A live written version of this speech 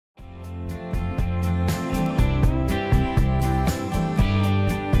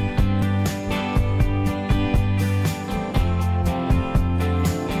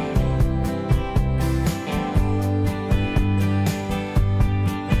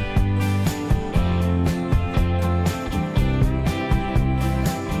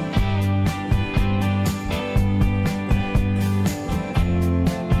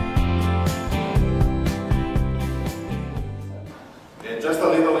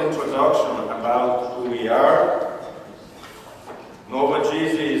introduction about who we are. Nuovo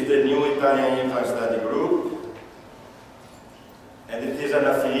Gisi is the new Italian implant study group, and it is an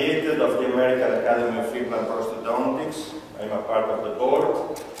affiliated of the American Academy of Implant Prosthodontics. I'm a part of the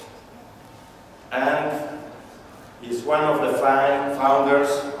board, and is one of the founders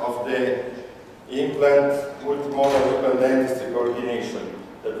of the Multi-Modal Implantology coordination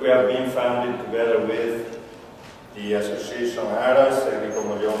that we have been founded together with the Association Aras, Enrico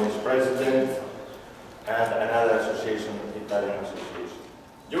Moglioni is president, and another association, Italian association.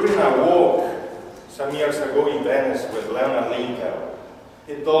 During a walk some years ago in Venice with Leonard Lincoln,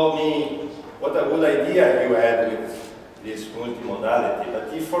 he told me what a good idea you had with this multimodality, but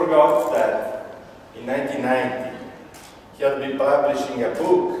he forgot that in 1990 he had been publishing a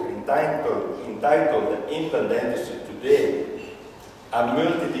book entitled Implant Dentistry Today, a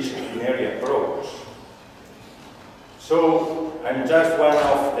multidisciplinary approach. So I'm just one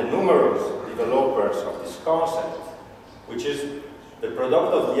of the numerous developers of this concept, which is the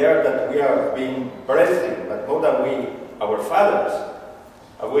product of the air that we have been breathing, but more than our fathers,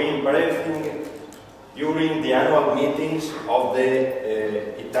 have been breathing during the annual meetings of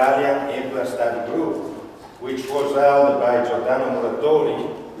the Italian Implant Study Group, which was held by Giordano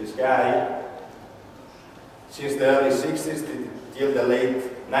Muratori, this guy, since the early 60s till the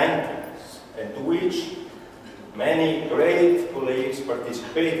late 90s, and to which many great colleagues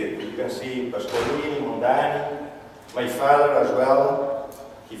participated. You can see Pasqualini, Mondani, my father as well.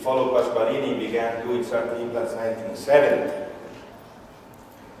 He followed Pasqualini, began doing certain implants in 1970.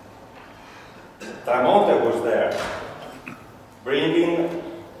 Tramonte was there, bringing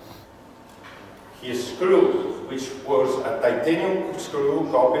his screw, which was a titanium screw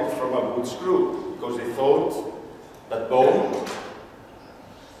copied from a wood screw, because he thought that bone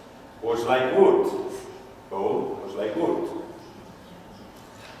was like wood. Bone was like wood.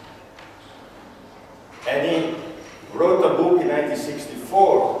 And he wrote a book in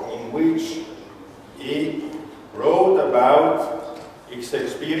 1964 in which he wrote about his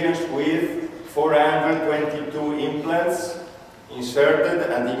experience with 422 implants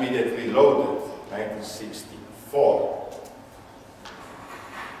inserted and immediately loaded, 1964.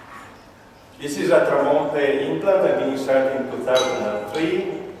 This is a Tramonte implant I've been inserted in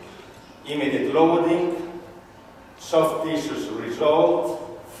 2003, immediate loading, soft tissues result,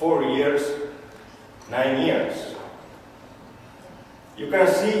 4 years, 9 years. You can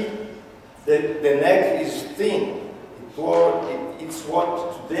see that the neck is thin. It's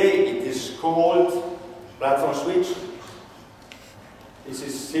what today it is called platform switch. This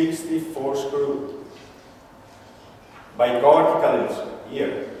is 64 screw. Bicortical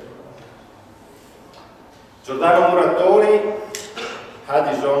here. Giordano Muratori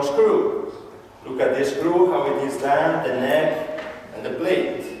had his own screw. Look at this screw, how it is done, the neck and the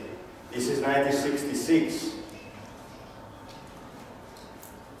plate. This is 1966.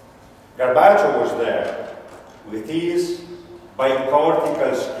 Garbaggio was there with his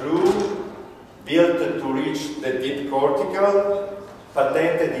bicortical screw built to reach the deep cortical,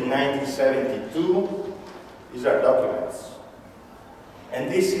 patented in 1972. These are documents. And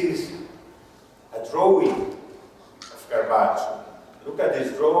this is a drawing of Garbaggio. Look at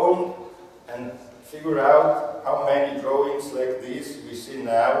this drawing and figure out how many drawings like this we see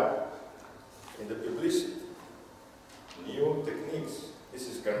now in the publicity. New techniques. This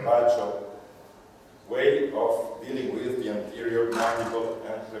is Garbaggio's way of dealing with the anterior mandible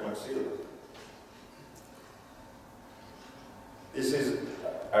and premaxilla. This is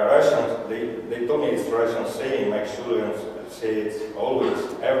a Russian, they told me it's a Russian saying, actually, say it always,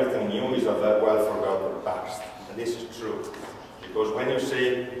 everything new is of that well-forgotten past. And this is true. Because when you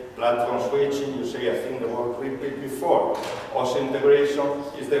say platform switching, you say, I think the word repeat before.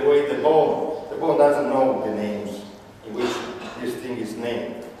 Osseointegration is the way the bone doesn't know the names in which this thing is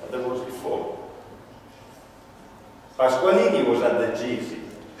named, but that was before. Pasqualini was at the Gisi,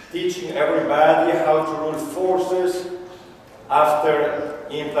 teaching everybody how to rule forces after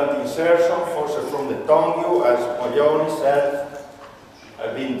implant insertion, forces from the tongue, as Moglioni said.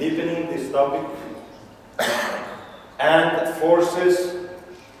 I've been deepening this topic. And forces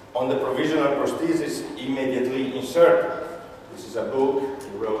on the provisional prosthesis immediately inserted. This is a book he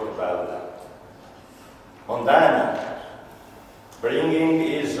wrote about that. Mondani, bringing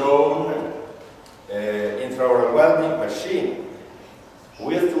his own intraoral welding machine,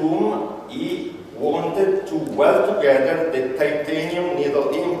 with whom he wanted to weld together the titanium needle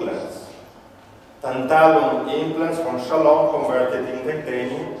implants, tantalum implants from Shalom converted in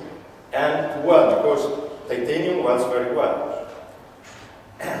titanium, and to weld, because titanium welds very well.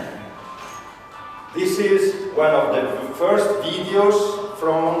 This is one of the first videos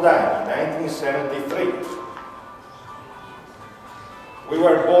from Mondani in 1973. We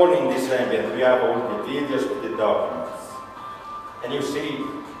were born in this ambient. We have all the videos with the documents. And you see,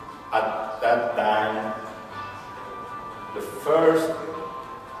 at that time, the first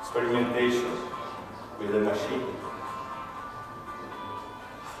experimentation with the machine.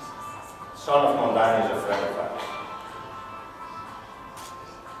 Son of Mondani is a friend of ours.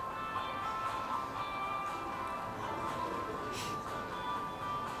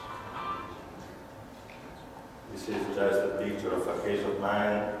 This is just a picture of a case of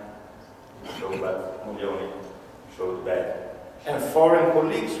mine, so but Muglioni showed that. And foreign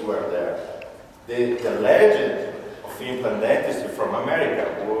colleagues were there. The legend of implant dentistry from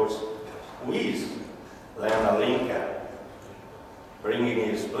America was who is Leonard Lincoln,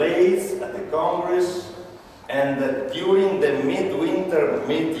 bringing his blades at the Congress, and during the midwinter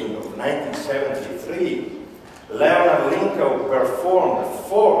meeting of 1973, Leonard Lincoln performed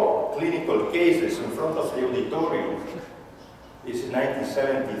 4 clinical cases in front of the auditorium. This is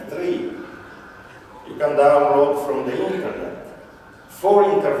 1973. You can download from the internet.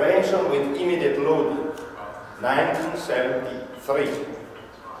 4 interventions with immediate loading. 1973.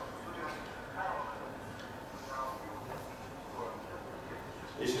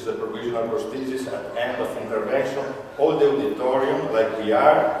 This is the provisional prosthesis at end of intervention. All the auditorium, like we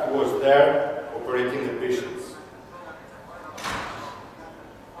are, who was there operating the patients.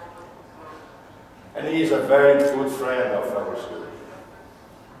 And he is a very good friend of our school.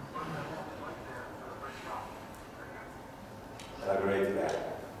 And a great guy.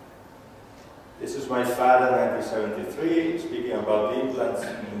 This is my father in 1973, speaking about implants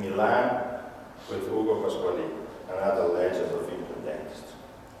in Milan with Ugo Pasqualini, another legend of implant dentistry.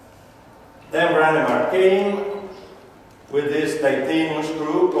 Then Brannemar came with this titanium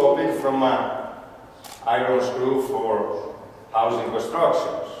screw copied from an iron screw for housing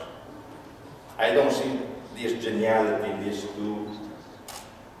constructions. I don't see this geniality in these 2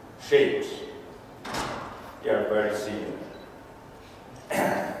 shapes. They are very similar.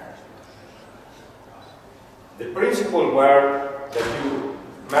 The principle were that you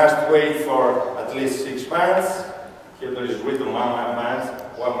must wait for at least 6 months. Here there is written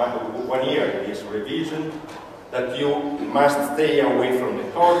 1 year in this revision. That you must stay away from the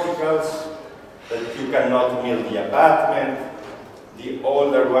corticals, that you cannot mill the abutment. The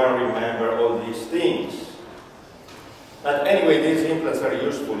older one remember all these things. But anyway, these implants are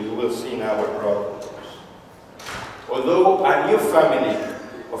useful, you will see in our protocols. Although a new family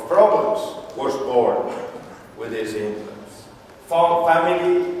of problems was born with these implants.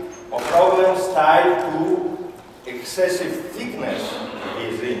 Family of problems tied to excessive thickness of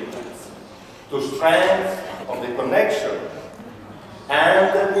these implants, to strength of the connection,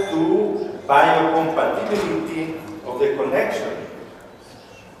 and to biocompatibility of the connection.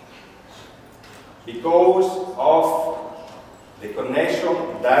 Because of the connection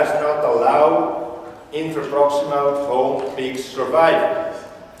does not allow interproximal bone peaks survival.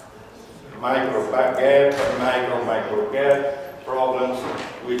 Micro gap and micro gap problems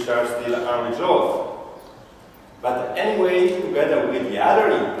which are still unresolved. But anyway, together with the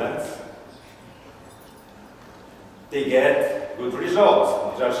other implants, they get good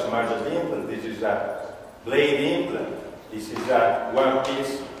results. These are submerged implants. This is a blade implant. This is a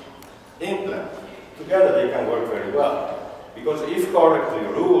one-piece implant. Together they can work very well. Because if correctly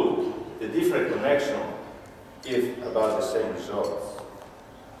ruled, the different connection give about the same results.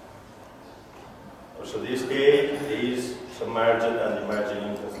 So this case is submerged and emerging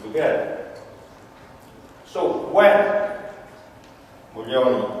implants together. So when,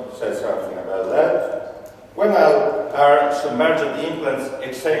 Muglioni said something about that, when are submerged implants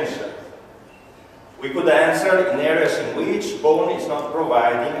essential? We could answer in areas in which bone is not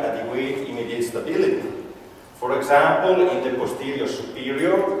providing adequate immediate stability. For example, in the posterior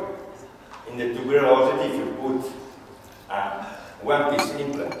superior, in the tuberosity, if you put a one-piece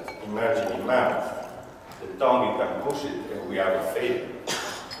implant emerging in mouth, the tongue, you can push it and we have a failure.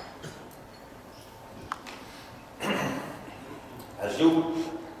 As you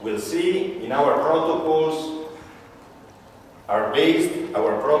will see, in our protocols, our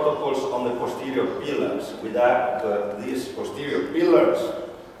protocols on the posterior pillars. Without these posterior pillars,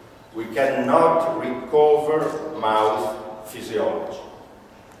 we cannot recover mouth physiology.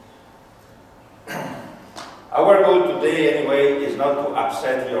 Our goal today, anyway, is not to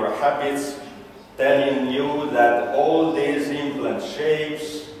upset your habits, telling you that all these implant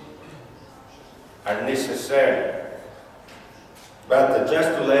shapes are necessary. But just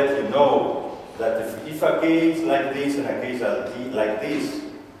to let you know that if a case like this and a case like this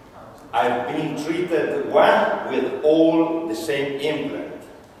I've been treated one with all the same implant,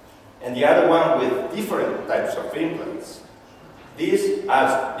 and the other one with different types of implants. This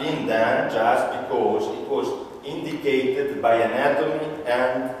has been done just because it was indicated by anatomy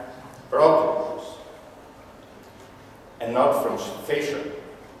and protocols, and not from fashion.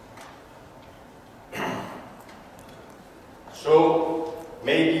 So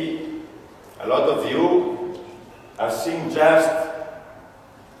maybe a lot of you have seen just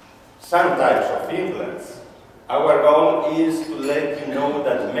some types of implants. Our goal is to let you know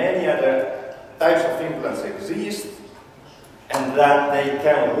that many other types of implants exist and that they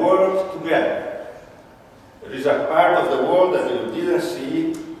can work together. There is a part of the world that you didn't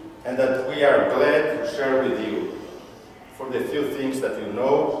see and that we are glad to share with you for the few things that you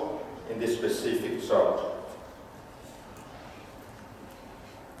know in this specific subject.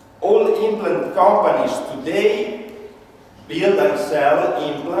 All implant companies today build and sell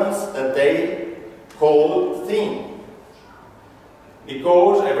implants that they call thin,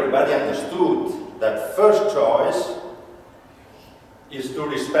 because everybody understood that first choice is to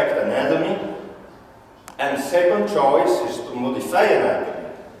respect anatomy, and second choice is to modify anatomy,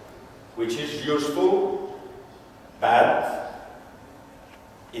 which is useful, but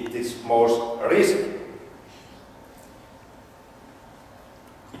it is most risky.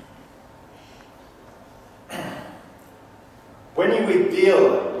 When we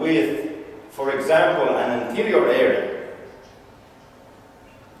deal with, for example, an anterior area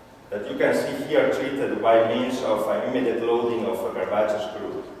that you can see here treated by means of an immediate loading of a garbage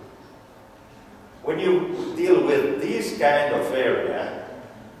screw, when you deal with this kind of area,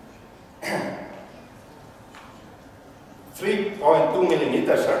 3.2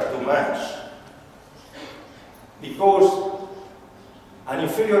 millimeters are too much, because an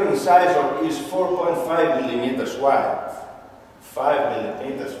inferior incisor is 4.5 millimeters wide. 5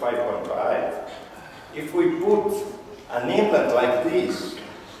 millimeters, 5.5. If we put an implant like this,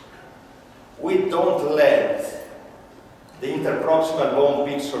 we don't let the interproximal bone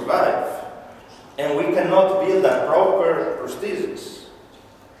peak survive, and we cannot build a proper prosthesis.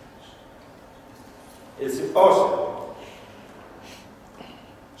 It's impossible.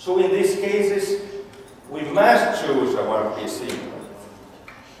 So in these cases, we must choose a one-piece implant,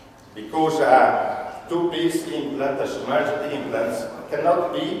 because a two-piece implant, a submerged implants,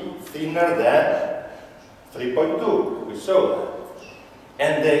 cannot be thinner than 3.2. We saw that.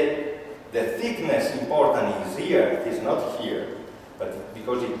 And the thickness important is here, it is not here. But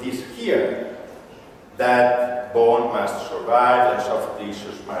because it is here, that bone must survive and soft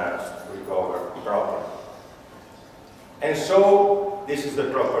tissues must recover properly. And so, this is the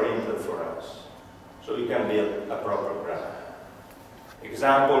proper implant for us. So you can build a proper graft.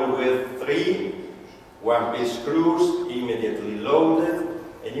 Example with 3 one-piece screws immediately loaded,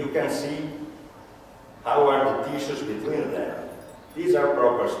 and you can see how are the tissues between them. These are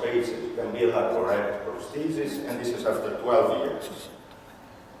proper spaces. You can build a correct prosthesis, and this is after 12 years.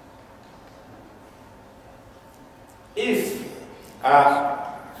 If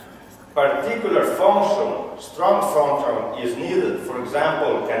a particular function, strong function, is needed, for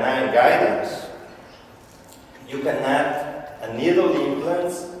example, canine guidance, you can add a needle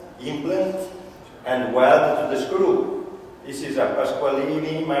implant and weld to the screw. This is a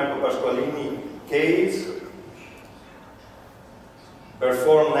Marco Pasqualini case,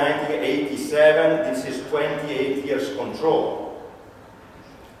 performed 1987. This is 28 years control.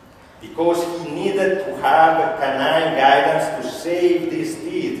 Because he needed to have a canine guidance to save these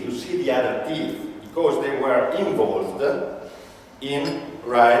teeth. You see the other teeth, because they were involved in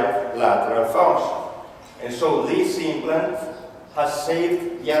right lateral function. And so this implant has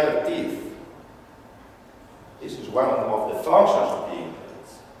saved the other teeth. This is one of the functions of the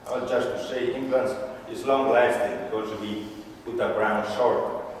implants. Not just to say implants is long-lasting because we put a crown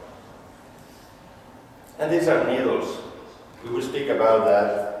short. And these are needles. We will speak about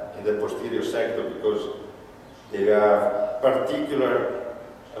that in the posterior sector because they are particular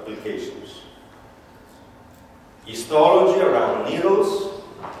applications. Histology around needles,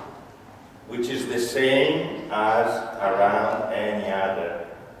 which is the same as around any other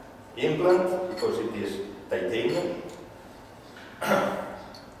implant because it is titanium.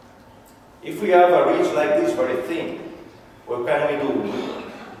 If we have a ridge like this, very thin, what can we do?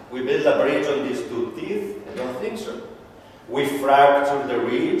 We build a bridge on these two teeth? I don't think so. We fracture the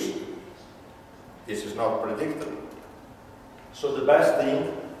ridge. This is not predictable. So the best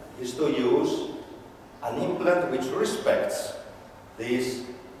thing is to use an implant which respects this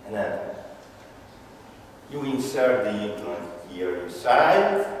anatomy. You insert the implant here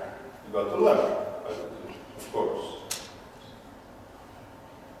inside, you got to learn, of course.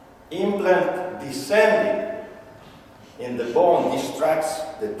 implant descending in the bone distracts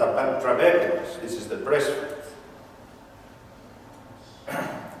the trabeculus. This is the breastplate.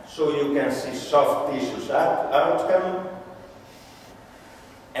 So you can see soft tissues outcome,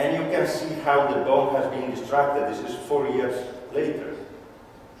 and you can see how the bone has been distracted. This is 4 years later.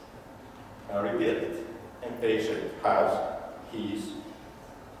 Now repeat, and patient has his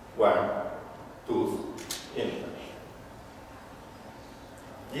one tooth implant.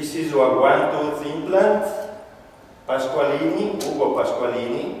 This is a one-tooth implant. Ugo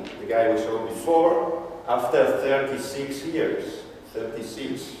Pasqualini, the guy we saw before, after 36 years.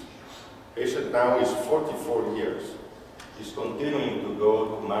 36. Patient now is 44 years. He's continuing to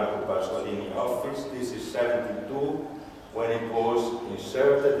go to Marco Pasqualini office. This is 72 when it was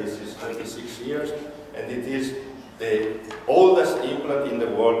inserted. This is 26 years, and it is the oldest implant in the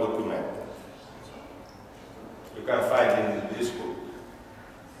world documented. You can find it in this book.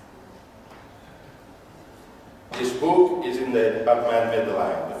 This book is in the PubMed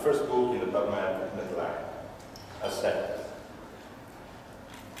Medline, the first book in the PubMed Medline, as said.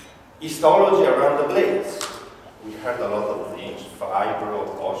 Histology around the blades. We heard a lot of things, fibro,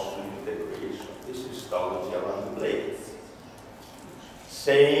 osseointegration. This is histology around the blades.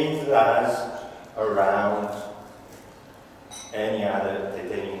 Same as around any other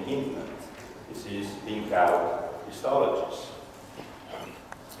titanium implant. This is pink-out histologies.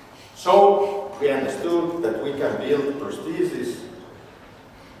 So we understood that we can build prostheses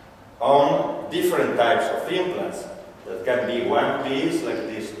on different types of implants. That can be one piece, like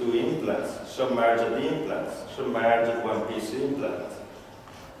these two implants, submerged one-piece implant.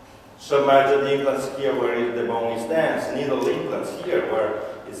 Submerged implants here where the bone is dense, needle implants here where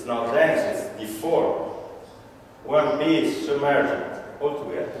it's not dense, it's deformed. One piece, submerged, all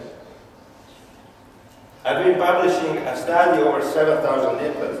together. I've been publishing a study over 7,000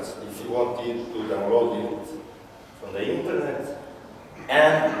 implants, if you wanted to download it from the internet,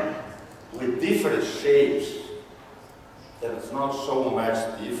 and with different shapes. There's not so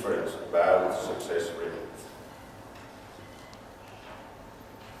much difference about success rate.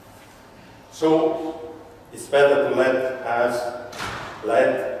 So it's better to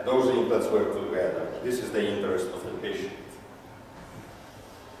let those implants work together. This is the interest of the patient.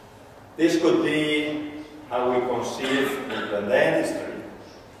 This could be how we conceive implant dentistry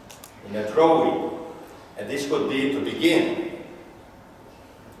in a drawing, and this could be to begin.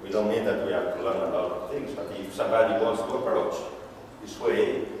 We don't mean that we have to learn a lot of things, but if somebody wants to approach this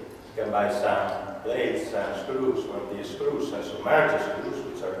way, you can buy some plates, some screws, one of these screws, and some margin screws,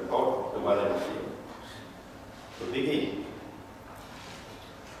 which are important, the welding machine, to begin.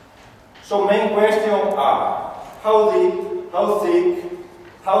 So main questions are, how deep, how thick,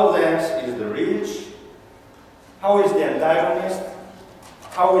 how dense is the ridge, how is the antagonist,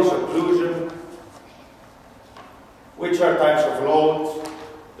 how is occlusion, which are types of loads.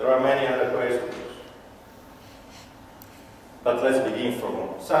 There are many other questions. But let's begin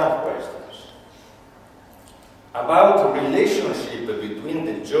from some questions. About the relationship between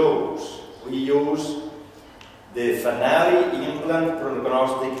the jaws, we use the Fanari Implant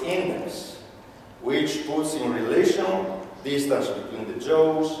Prognostic Index, which puts in relation distance between the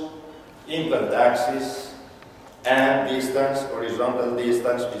jaws, implant axis, and distance, horizontal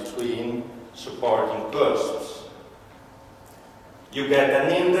distance between supporting cusps. You get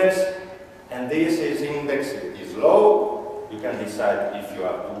an index, and this index is low. You can decide if you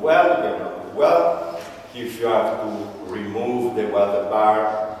have to weld, if you have not to weld, if you have to remove the welded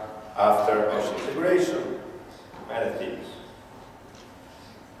bar after osseointegration, many things.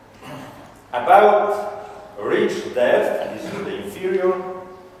 About ridge depth, this is the inferior,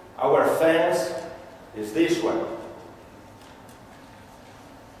 our fence is this one.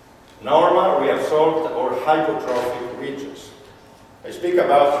 Normal, reabsorbed, or hypotrophic ridges. I speak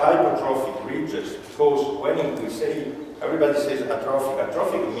about hypertrophic ridges because when we say, everybody says atrophic.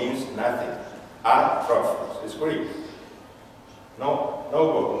 Atrophic means nothing. Atrophic, it's Greek. No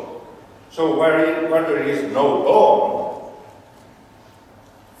bone. So where there is no bone,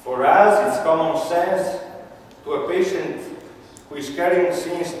 for us it's common sense to a patient who is carrying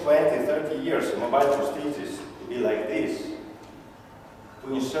since 20, 30 years a mobile prosthesis to be like this,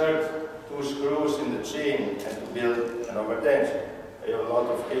 to insert 2 screws in the chin and to build an overtension. I have a lot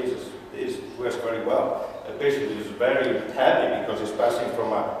of cases. This works very well. The patient is very happy because he's passing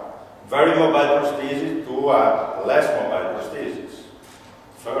from a very mobile prosthesis to a less mobile prosthesis,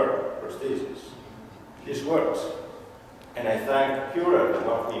 firm prosthesis. This works. And I thank Curer, the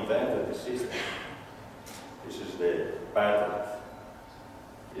one who invented the system. This is the patent.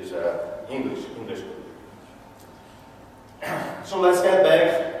 It's English. So let's get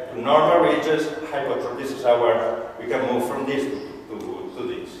back to normal ridges, this is our, we can move from this to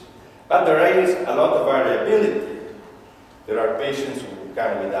this. But there is a lot of variability. There are patients who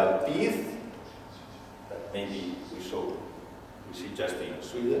come without teeth, that maybe we see just in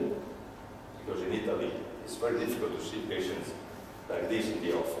Sweden, because in Italy it's very difficult to see patients like this in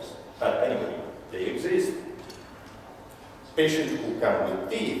the office. But anyway, they exist. Patients who come with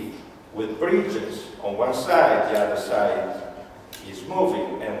teeth, with bridges, on one side, the other side is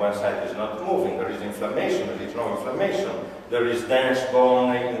moving, and one side is not moving. There is inflammation, there is no inflammation. There is dense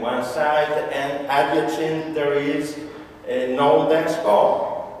bone in one side, and adjacent there is no dense bone.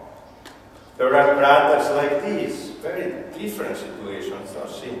 There are craters like this. Very different situations, not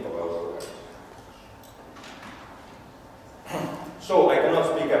simple overall. So I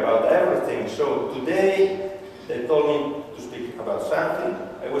cannot speak about everything. So today they told me to speak about something.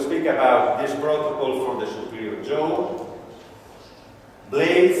 I will speak about this protocol for the superior jaw,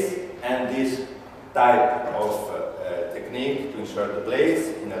 blades, and this type of technique to insert the blades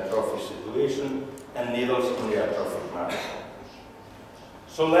in a atrophic situation and needles in the atrophic marrow.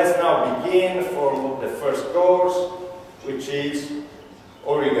 So let's now begin for the first course, which is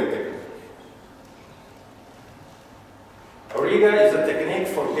Auriga technique. Auriga is a technique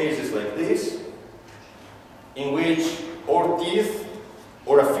for cases like this, in which or teeth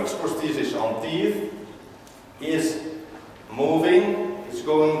or a fixed prosthesis on teeth is moving, it's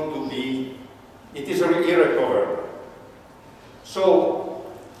going to be, it is irrecoverable. So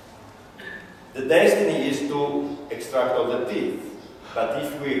the destiny is to extract all the teeth. But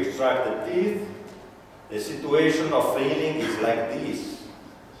if we extract the teeth, the situation of failing is like this,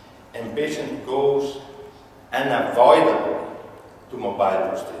 and patient goes unavoidably to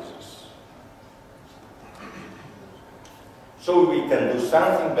mobile prosthesis. So we can do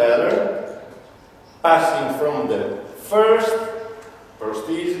something better, passing from the first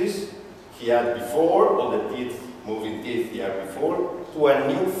prosthesis he had before, all the teeth, moving teeth he had before, to a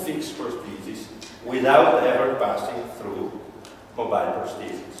new fixed prosthesis without ever passing through mobile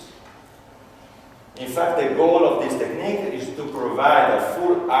prosthesis. In fact, the goal of this technique is to provide a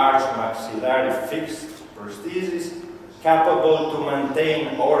full arch maxillary fixed prosthesis capable to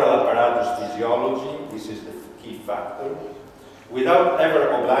maintain oral apparatus physiology, this is the key factor, without ever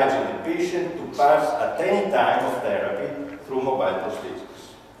obliging the patient to pass at any time of therapy through mobile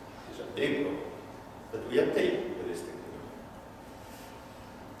prosthesis. It's a big goal that we attain with this technique.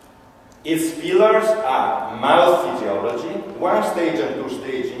 Its pillars are mouth physiology, one-stage and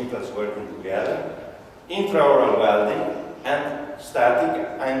two-stage implants working together, intraoral welding, and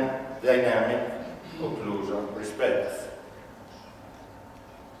static and dynamic occlusion respectively.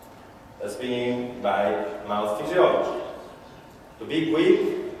 That's being by mouth physiology. To be quick,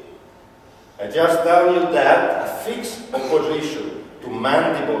 I just tell you that a fixed opposition to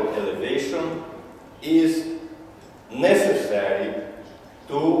mandible elevation is necessary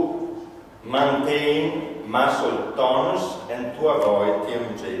to maintain muscle tonus and to avoid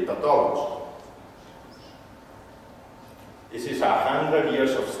TMJ pathology. This is 100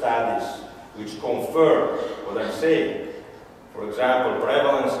 years of studies which confirm what I'm saying. For example,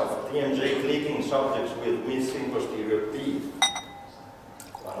 prevalence of TMJ clicking in subjects with missing posterior teeth.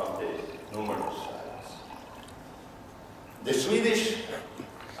 One of the numerous studies. The Swedish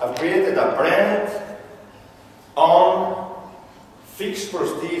have created a brand on fixed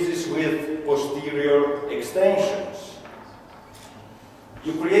prosthesis with posterior extensions.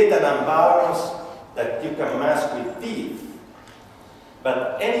 You create an imbalance that you can mask with teeth,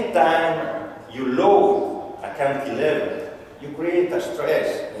 but anytime you load a cantilever, you create a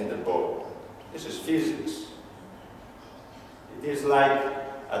stress in the bone. This is physics. It is like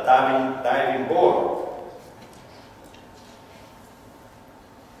a diving board.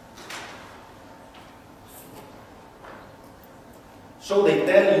 So they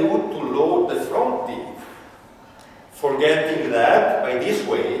tell you to load the front teeth, forgetting that by this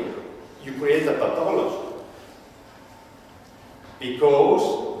way you create a pathology.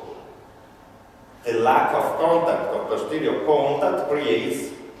 Because the lack of contact, of posterior contact,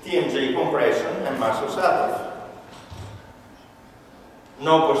 creates TMJ compression and muscle atrophy.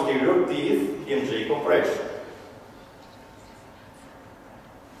 No posterior teeth, TMJ compression.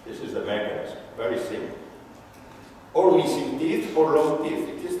 This is the mechanism, very simple. Or missing teeth or low teeth,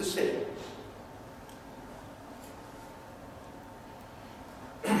 it is the same.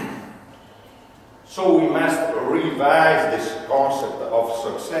 So we must revise this concept of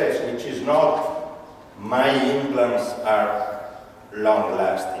success, which is not my implants are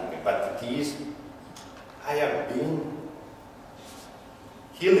long-lasting, but it is I have been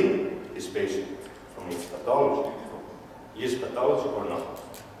healing this patient from his pathology. Is pathology or not?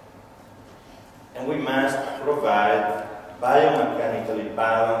 And we must provide biomechanically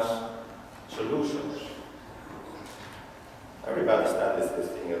balanced solutions. Everybody studies this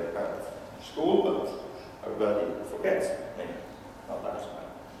thing at school, but everybody forgets. Maybe not that much.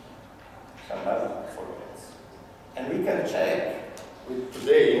 Somebody forgets. And we can check with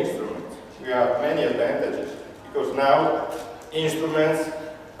today's instruments. We have many advantages because now instruments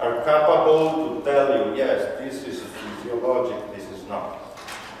are capable to tell you, yes, this is physiologic, this is not.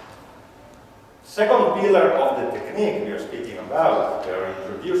 Second pillar of the technique we are speaking about, we are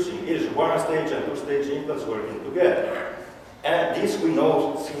introducing, is one-stage and two-stage implants working together. And this we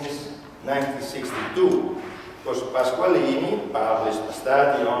know since 1962, because Pasqualini published a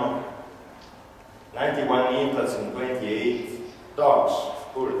study on 91 implants in 28 dogs,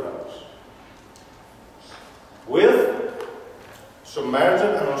 poor dogs, with submerged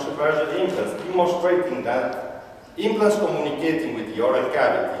and unsubmerged implants, demonstrating that implants communicating with the oral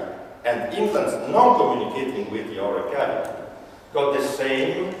cavity and implants not communicating with the oral cavity got the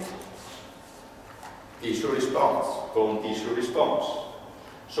same tissue response, bone tissue response.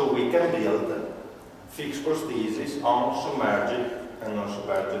 So we can build fixed prosthesis on submerged and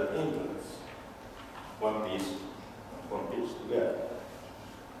unsubmerged implants. One piece together.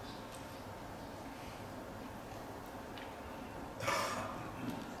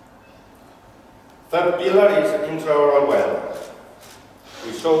 Third pillar is intraoral wellness.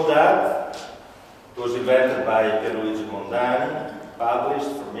 We saw that. It was invented by Pierluigi Mondani,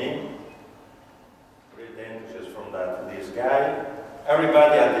 published for me. Great enthusiasm from this guy.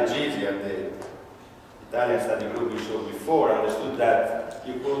 Everybody at the GISI, at the Italian study group we showed before, understood that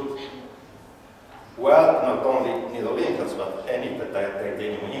you could, well, not only needle implants, but any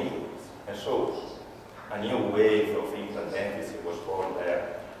titanium implants. And so a new wave of implant dentistry was born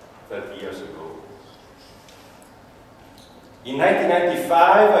there 30 years ago. In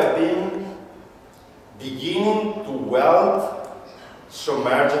 1995, I've been beginning to weld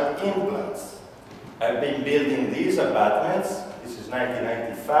submerged implants. I've been building these abutments. This is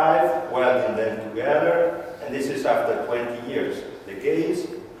 1995, welding them together, and this is after 20 years. The case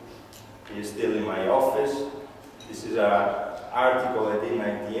is still in my office. This is an article I did in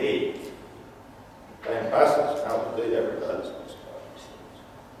 98. Time passes, now today everybody's talking about these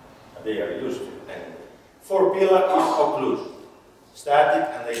things. They are useful. And fourth pillar is occlusion. Static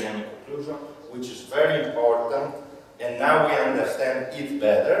and dynamic occlusion, which is very important, and now we understand it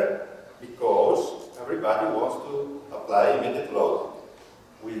better because everybody wants to apply immediate load.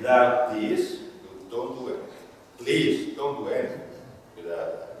 Without this, you don't do anything. Please don't do anything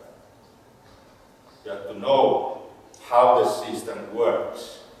without that. You have to know how the system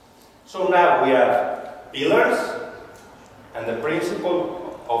works. So now we have pillars and the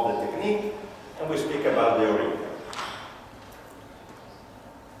principle of the technique, and we speak about the origin.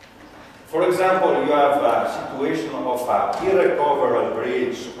 For example, you have a situation of an irrecoverable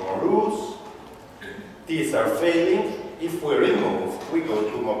bridge on roots. Teeth are failing. If we remove, we go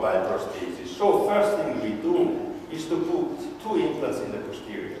to mobile prosthesis. So first thing we do is to put 2 implants in the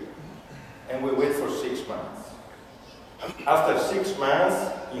posterior. And we wait for 6 months. After 6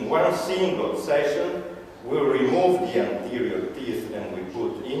 months, in one single session, we remove the anterior teeth and we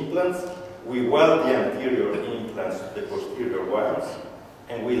put implants. We weld the anterior implants to the posterior ones,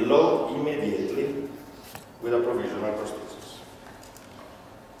 and we load immediately with a provisional prosthesis.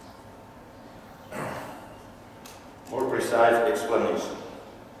 More precise explanation.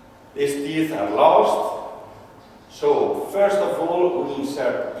 These teeth are lost, so first of all we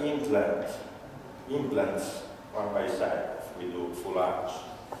insert implants one by side. We do full arch,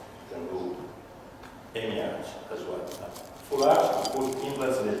 we can do hemi-arch as well. Full arch, we put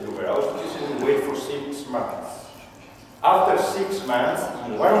implants in the tuberosity and we wait for 6 months. After 6 months,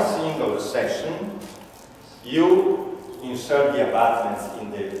 in one single session, you insert the abutments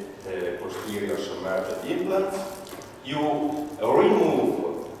in the posterior submerged implants, you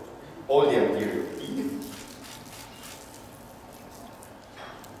remove all the anterior teeth,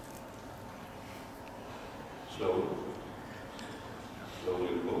 slowly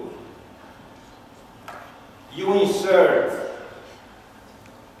remove. You insert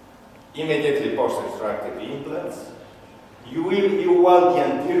immediately post-extracted implants. You weld the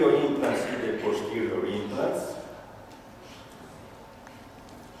anterior implants in the posterior implants,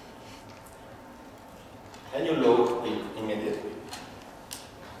 and you load it immediately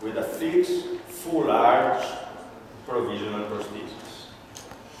with a fixed, full arch provisional prosthesis.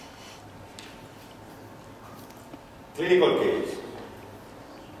 Clinical case.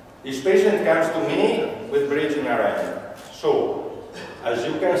 This patient comes to me with bridging RM. So, as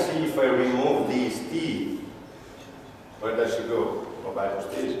you can see, if I remove these teeth, where does she go? Mobile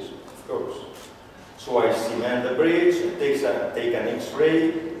prosthesis, of course. So I cement the bridge, take an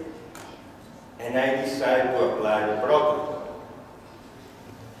X-ray, and I decide to apply the protocol.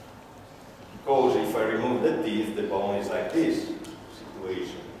 Because if I remove the teeth, the bone is like this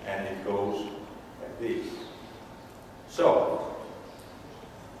situation, and it goes like this. So,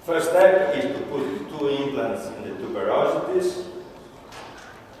 first step is to put 2 implants in the tuberosities,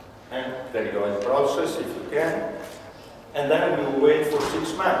 and there you go in process if you can, and then we wait for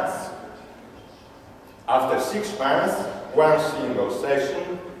 6 months. After 6 months, one single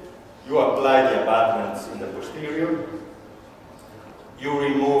session, you apply the abutments in the posterior, you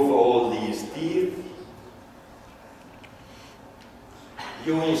remove all these teeth,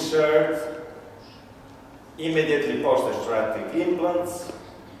 you insert immediately post-extractive implants,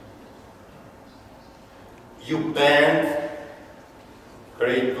 you bend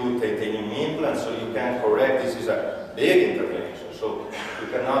grade 2 titanium implants so you can correct. This is a big intervention, so you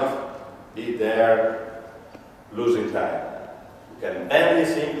cannot be there losing time. You can bend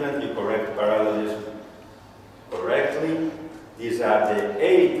this implant, you correct parallelism correctly. These are the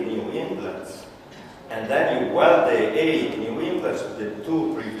 8 new implants. And then you weld the 8 new implants to the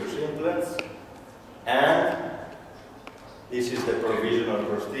 2 previous implants. And this is the provisional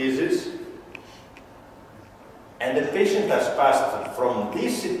prosthesis. And the patient has passed from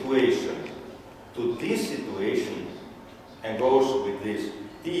this situation to this situation and goes with this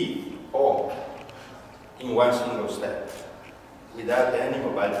teeth all in one single step, without any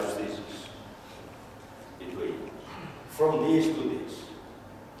mobile prosthesis between. From this to this.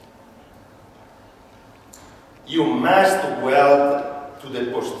 You must weld to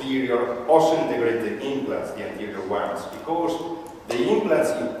the posterior osseointegrated implants, the anterior ones, because the implants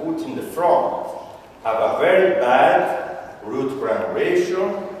you put in the front have a very bad root-crown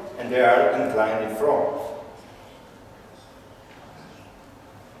ratio, and they are inclined in front.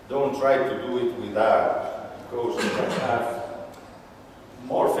 Don't try to do it without, because you can have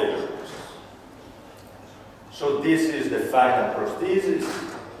more failures. So this is the final prosthesis.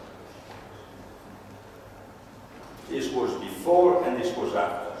 This was before and this was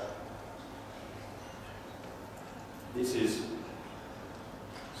after. This is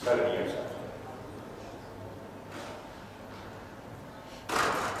 7 years after.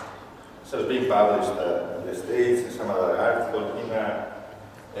 This has been published in the States, in some other article, in a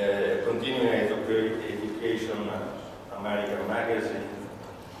continuing education American magazine.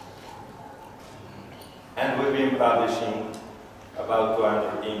 And we've been publishing about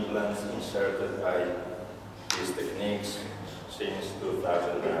 200 implants inserted by these techniques since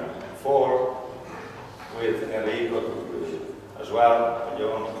 2004, with Enrico as well,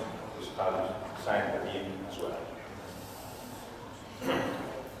 John, who's signed the team as well.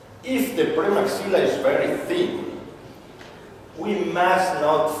 If the premaxilla is very thin, we must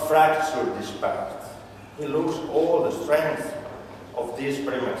not fracture this part. We lose all the strength of this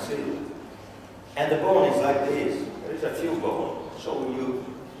premaxilla. And the bone is like this. There is a few bones. So you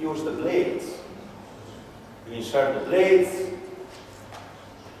use the blades. You insert the blades.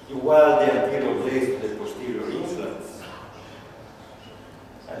 You weld the anterior blades to the posterior implants.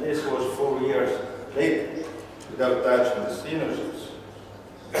 And this was 4 years later, without touching the sinuses.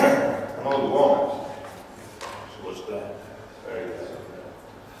 An old woman. She was glad, very glad.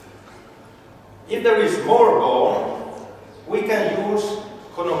 If there is more bone, we can use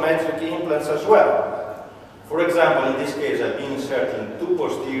conometric implants as well. For example, in this case, I've been inserting 2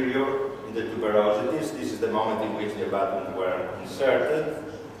 posterior in the tuberosities. This is the moment in which the abutments were inserted.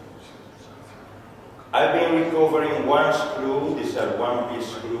 I've been recovering 1 screw, this is a 1-piece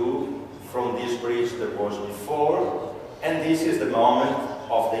screw, from this bridge that was before, and this is the moment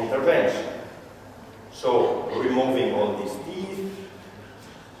of the intervention. So, removing all these teeth,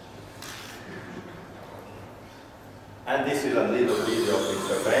 and this is a little video of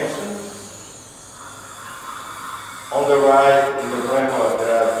intervention. On the right, in the femur,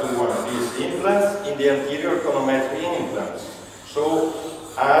 there are 2 1-piece implants, in the anterior conometric implants, so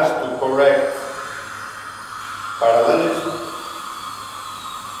as to correct parallelism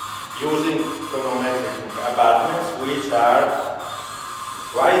using conometric abutments which are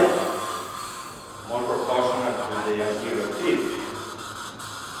wider, more proportional to the anterior teeth.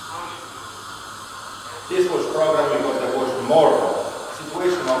 This was programmed because there was more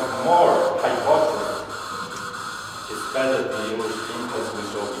situation of more hypothesis. It's better to use implants we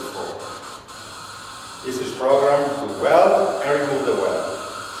saw before. This is programmed to weld and remove the weld.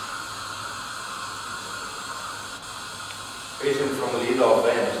 Patient from Lido of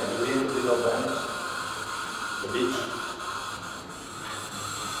Venice. Have you been to Lido of Venice? The beach.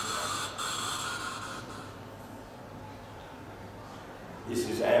 This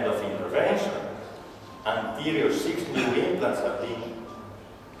is end of intervention. anterior 6 new implants have been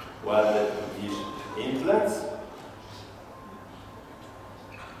welded to these implants.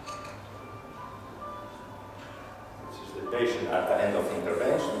 This is the patient at the end of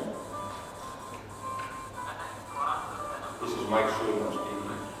intervention. This is Mike Schulman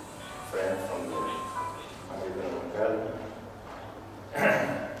speaking, friend from the American Academy.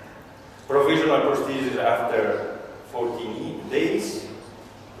 Provisional prosthesis after 14 days,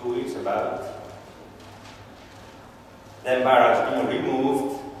 2 weeks about. Then bar has been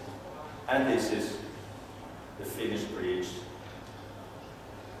removed, and this is the finished bridge.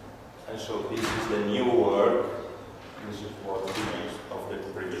 And so this is the new work. This is what finished of the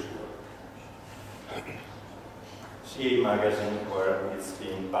previous work. CA magazine where it's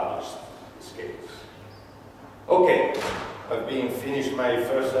being published, this case. Okay, I've been finished my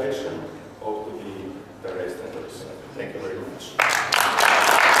first section. Hope to be the rest of the second. Thank you very much.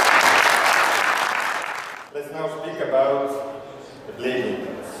 Let's now speak about the blade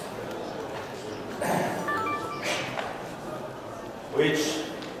implants, which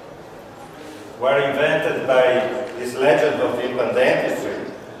were invented by this legend of implant dentistry,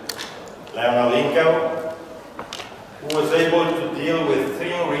 Leonard Lincoln, who was able to deal with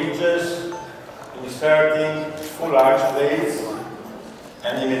thin ridges, inserting full arch blades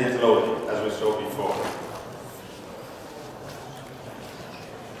and immediate loading, as we saw before.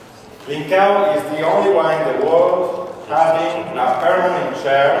 Lincao is the only one in the world having a permanent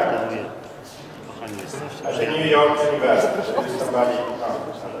chair at the New York University.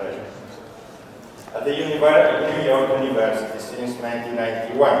 At the New York University since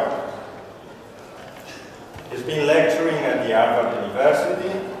 1991. He's been lecturing at the Harvard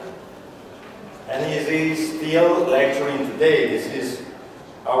University, and he is still lecturing today. This is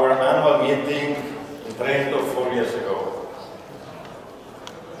our annual meeting in Trento 4 years ago.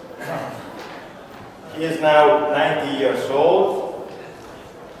 He is now 90 years old.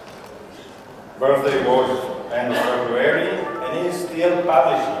 Birthday was end of February, and he is still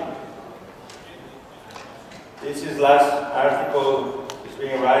publishing. This is last article he's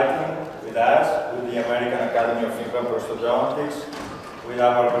been writing with us, with the American Academy of Implant Prosthodontics, with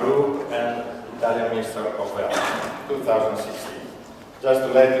our group and Italian Minister of Health, 2016. Just to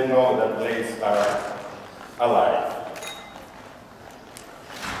let you know that blades are alive.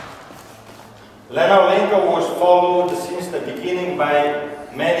 Leonard Lincoln was followed since the beginning by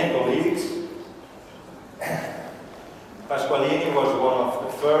many colleagues. Pasqualini was one of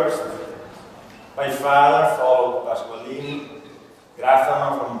the first. My father followed Pasqualini,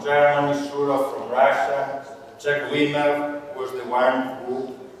 Grafman from Germany, Surov from Russia, Jack Wimmer was the one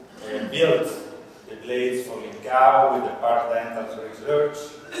who built the blades for Lincao with the Park Dental Research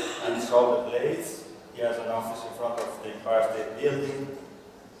and sold the blades. He has an office in front of the Empire State Building.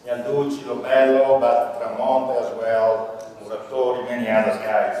 Ianducci, Lobello, but Tramonte as well, Muratori, many other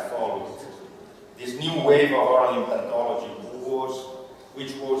guys followed this new wave of oral implantology,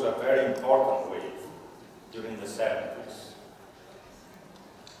 which was a very important wave during the 70s.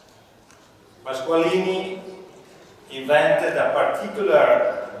 Pasqualini invented a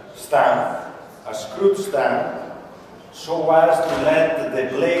particular stamp, a screwed stamp, so as to let the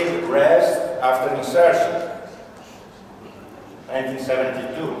blade rest after insertion.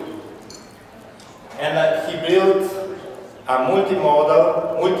 1972. And he built a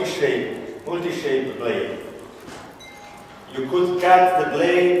multi-modal, multi-shape blade. You could cut the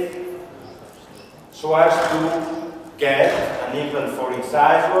blade so as to get an implant for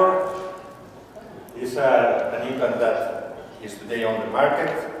incisor. This is an implant that is today on the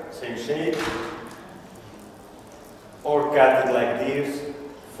market, same shape. Or cut it like this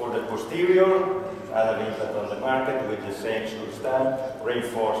for the posterior. Other implant on the market with the same screw stamp,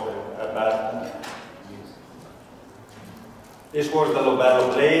 reinforced button. This was the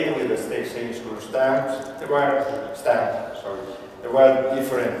Lobello blade with the same screw stamps. There were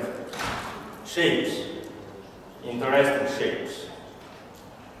different shapes, interesting shapes.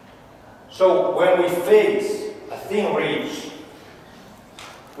 So when we face a thin ridge,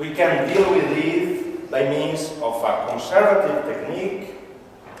 we can deal with it by means of a conservative technique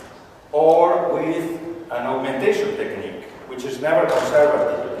or with an augmentation technique, which is never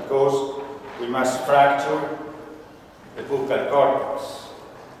conservative because we must fracture the buccal cortex.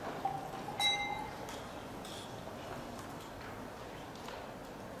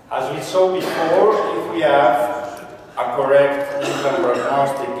 As we saw before, if we have a correct implant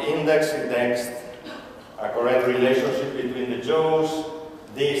prognostic index, a correct relationship between the jaws,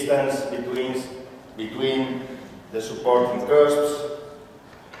 distance between the supporting cusps,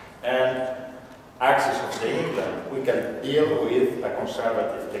 and axis of the implant, we can deal with a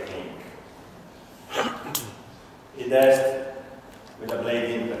conservative technique. It with a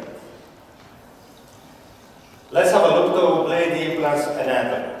blade implant. Let's have a look to blade implants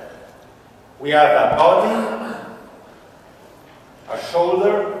anatomy. We have a body, a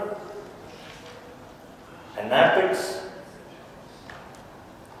shoulder, an apex,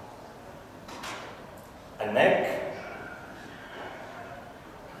 a neck,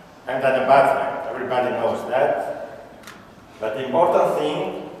 and an abutment. Everybody knows that. But the important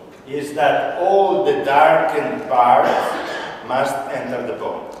thing is that all the darkened parts must enter the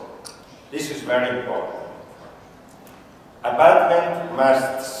bone. This is very important. Abutment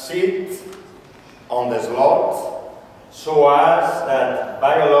must sit on the slot so as that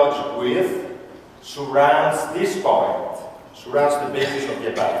biologic width surrounds this point, surrounds the basis of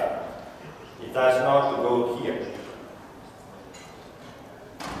the abutment. It does not go here.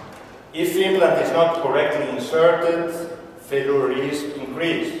 If the implant is not correctly inserted, failure risk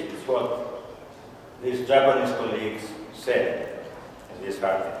increases. It's what these Japanese colleagues said in this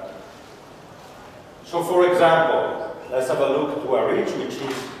article. So for example, let's have a look to a ridge which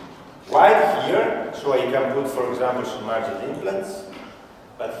is wide here, so I can put, for example, submerged implants,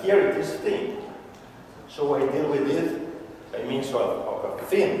 but here it is thin. So I deal with it by means of a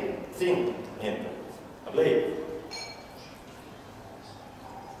thin implant, a blade.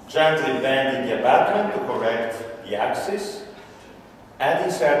 Gently bending the abutment to correct the axis and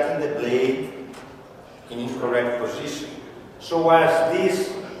inserting the blade in incorrect position, so as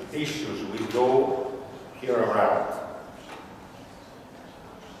these tissues will go here around.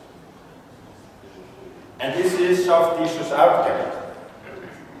 And this is soft tissues outcome.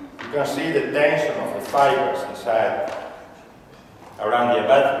 You can see the tension of the fibers inside, around the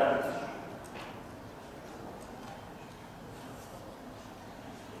abutment.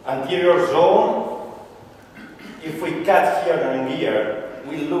 Anterior zone, if we cut here and here,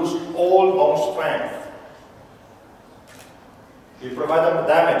 we lose all bone strength. We provide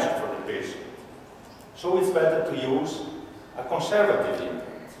damage for the patient. So it's better to use a conservative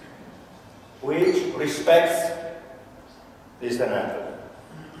implant, which respects this anatomy.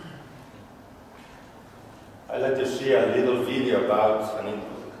 I'll let you see a little video about an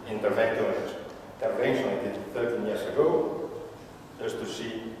intervention I did 13 years ago, just to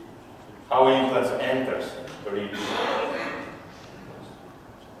see how implants enters the ridge.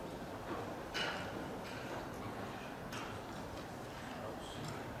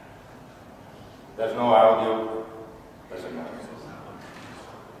 There's no audio, doesn't matter.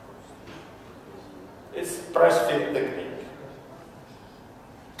 It's press fit technique.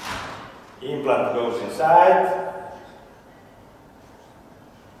 Implant goes inside,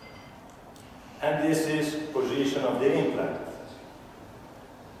 and this is position of the implant.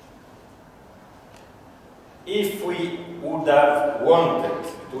 If we would have wanted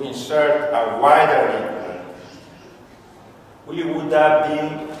to insert a wider implant, we would have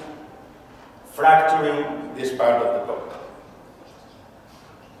been fracturing this part of the bone.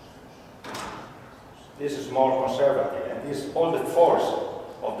 This is more conservative, and this all the force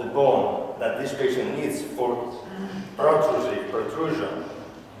of the bone that this patient needs for protrusion,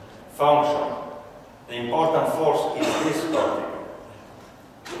 function. The important force is this cortical.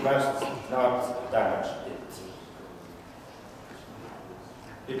 You must not damage it.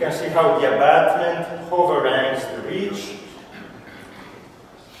 You can see how the abutment overhangs the ridge,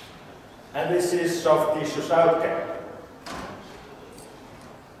 and this is soft tissues outcome.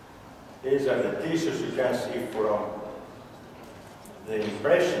 These are the tissues you can see from the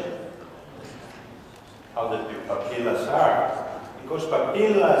impression, how the papillas are. Because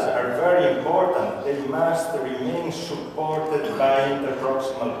papillas are very important, they must remain supported by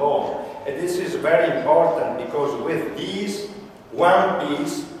interproximal bone. And this is very important because with these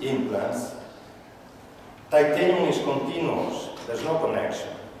one-piece implants, titanium is continuous, there's no connection.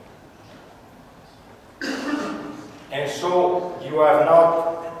 And so you have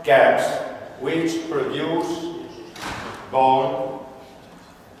not gaps which produce bone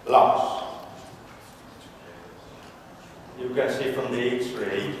loss. You can see from the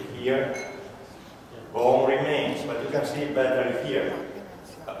X-ray here, bone remains, but you can see better here.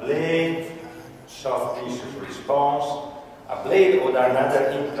 A blade, soft tissues response, a blade or another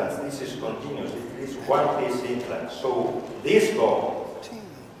implant. This is continuous, it is one-piece implant. So this bone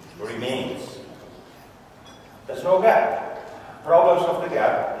remains. There's no gap. Problems of the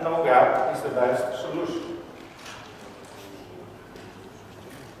gap, no gap is the best solution.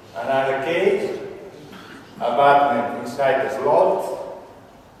 Another case, abutment inside the slot,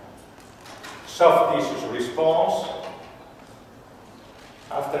 soft tissues response.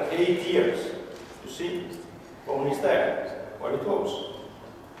 After 8 years, you see, bone is there, where it goes.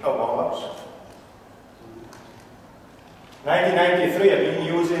 No bone loss. 1993, I've been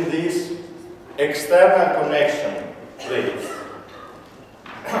using these external connection plates.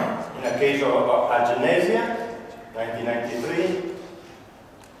 In a case of agenesia, 1993,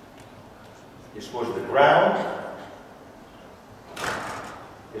 this was the ground.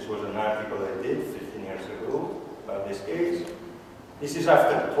 This was an article I did 15 years ago about this case. This is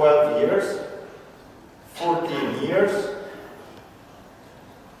after 12 years, 14 years,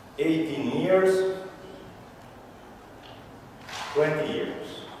 18 years, 20 years.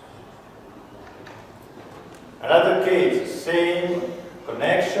 Another case, same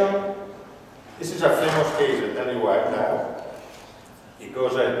connection. This is a famous case, I'll tell you why now.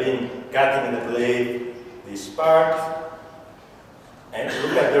 Because I've been cutting the blade, this part, and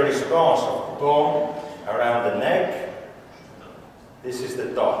look at the response of the bone around the neck. This is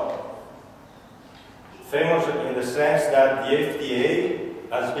the top. Famous in the sense that the FDA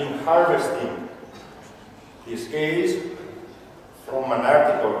has been harvesting this case from an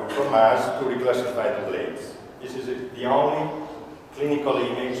article from us to reclassify the blades. This is the only clinical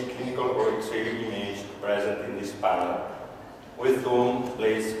image, clinical or X-ray image present in this panel with whom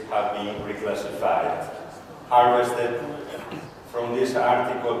blades have been reclassified, harvested from this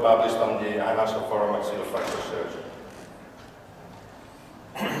article published on the Annals of Oromaxillofacial Surgery.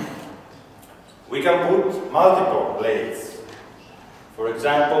 We can put multiple blades. For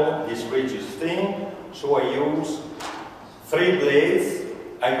example, this ridge is thin, so I use 3 blades.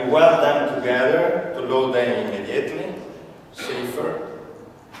 I weld them together to load them immediately, safer.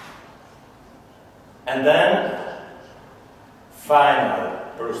 And then final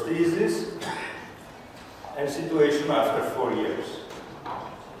prosthesis and situation after 4 years.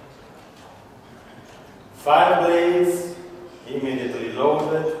 5 blades, immediately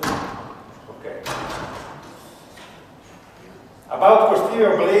loaded. Okay. About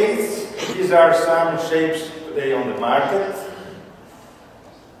posterior blades, these are some shapes today on the market.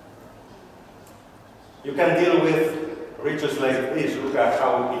 You can deal with ridges like this. Look at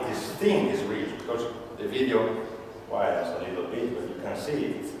how it is thin, this ridge, because the video widens a little bit, but you can see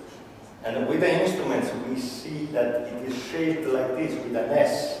it. And with the instruments, we see that it is shaped like this, with an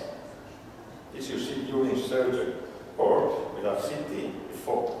S. This you see during surgery, or without CT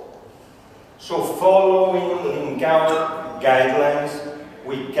before. So following guidelines,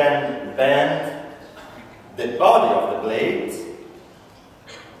 we can bend the body of the blade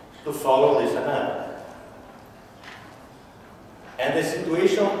to follow this anatomy. And the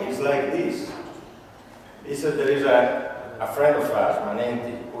situation is like this. There is a friend of ours,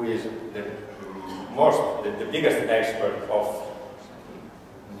 Manenti, who is the biggest expert of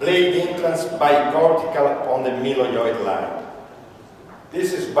blade implants bicortical on the myloioid line.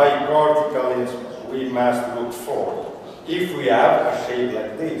 This is bicortical we must look for if we have a shape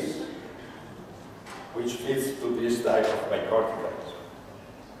like this, which fits to this type of bicorticals.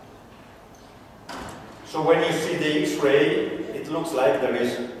 So when you see the X-ray, it looks like there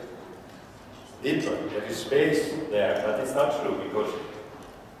is deeper, there is space there, but it's not true, because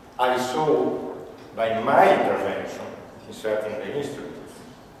I saw by my intervention inserting the instrument,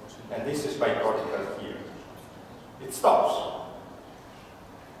 and this is bicortical here. It stops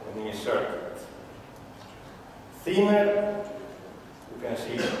when you insert it. Thinner, you can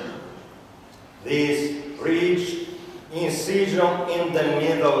see this ridge, incision in the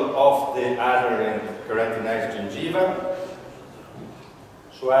middle of the adherent keratinized gingiva,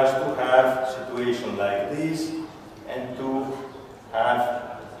 so as to have a situation like this and to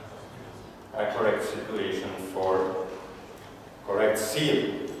have a correct situation for correct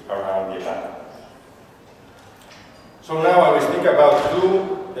seal around the abdomen. So now I will speak about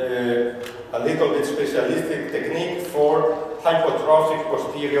a little bit specialistic technique for hypotrophic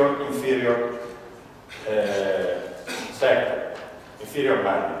posterior inferior sector, inferior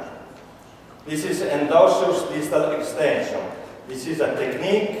mandible. This is endosseous distal extension. This is a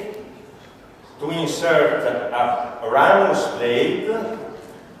technique to insert a ranus blade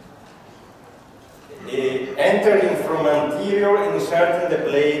entering from anterior and inserting the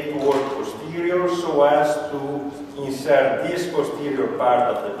blade toward posterior so as to insert this posterior part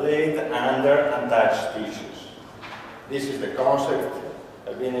of the blade under untouched tissues. This is the concept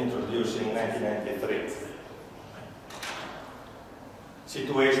I've been introducing in 1993.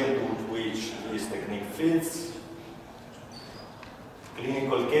 Situation to which this technique fits.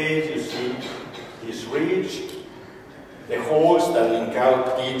 Clinical case, you see this ridge, the holes that link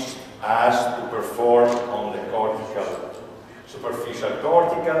out each as to perform on the cortical, superficial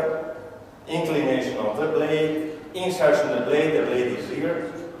cortical, inclination of the blade, insertion of the blade is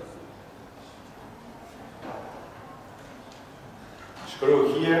here.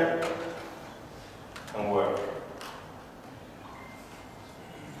 Screw here and work.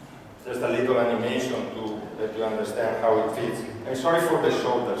 Just a little animation to let you understand how it fits. I'm sorry for the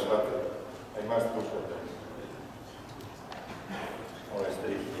shoulders, but I must put that. Oh, I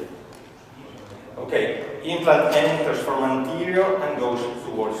stay here. Okay, implant enters from anterior and goes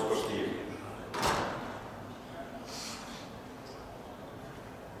towards posterior.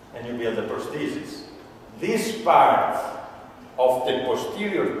 And you build the prosthesis. This part of the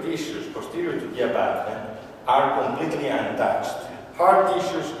posterior tissues, posterior to the abutment, are completely untouched. Hard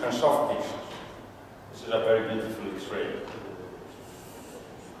tissues and soft tissues. This is a very beautiful X-ray.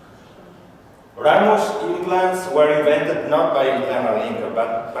 Ramus implants were invented not by Lena Linkow,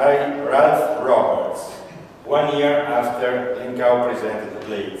 but by Ralph Roberts, 1 year after Linkow presented the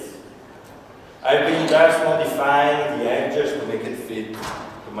blades. I've been just modifying the edges to make it fit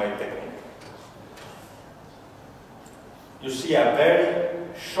to my technique. You see a very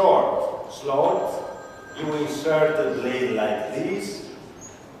short slot. You insert the blade like this.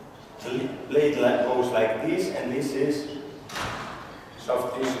 The blade goes like this, and this is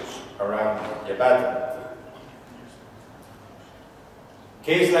soft tissues around the abutment.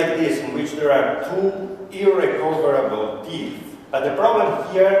 Case like this, in which there are two irrecoverable teeth. But the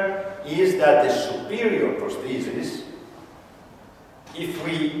problem here is that the superior prosthesis, if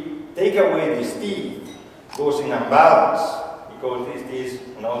we take away these teeth, goes in unbalance, because this is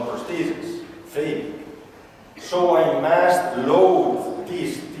non-prosthesis, failing. So I must load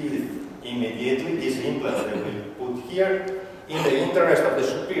these teeth immediately, these implants that we put here, in the interest of the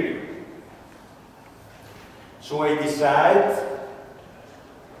superior. So I decide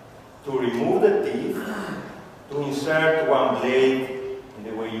to remove the teeth, to insert one blade in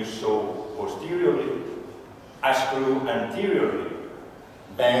the way you saw posteriorly, a screw anteriorly,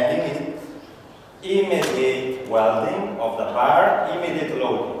 bending it, immediate welding of the bar, immediate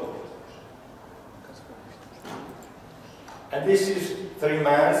loading. And this is 3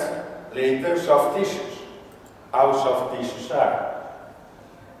 months later, soft tissues. How soft tissues are.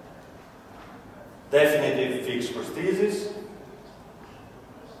 Definitive fixed prosthesis.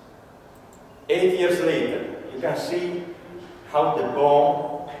 8 years later, you can see how the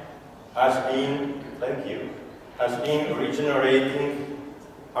bone has been, thank you, has been regenerating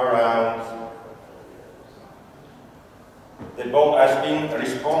around. The bone has been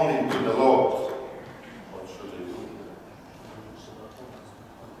responding to the load. What should I do?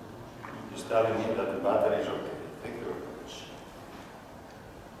 He's telling me that the battery is okay. Thank you very much.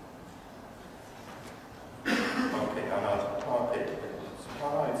 Okay, I'm not. Okay.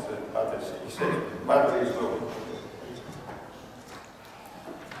 Oh, it's a battery. He said battery is low.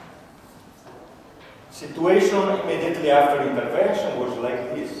 Situation immediately after intervention was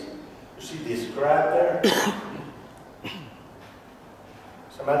like this. You see this crater.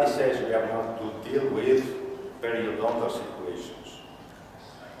 Somebody says we have not to deal with periodontal situations.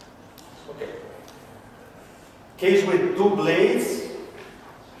 Okay. Case with 2 blades,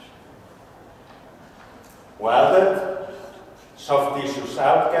 welded, soft tissues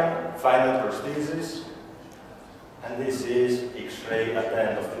outcome, final prosthesis, and this is X-ray at the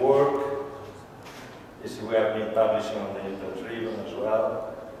end of work. This we have been publishing on the Implant Ribbon as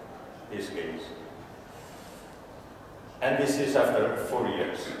well, this case. And this is after 4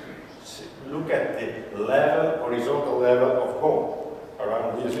 years. Look at the level, horizontal level of bone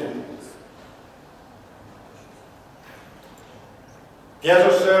around these implants.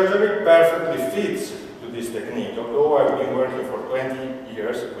 Piezosurgery perfectly fits to this technique, although I've been working for 20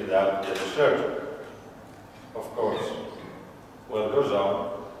 years without piezosurgery. Of course, well goes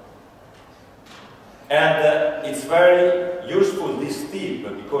on. And it's very useful, this tip,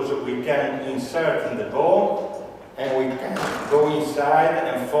 because we can insert in the bone and we can go inside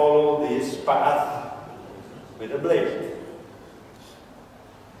and follow this path with a blade.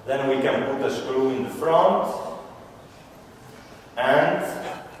 Then we can put a screw in the front and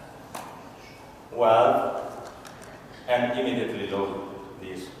weld and immediately load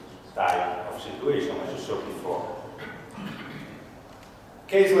this type of situation, as you saw before.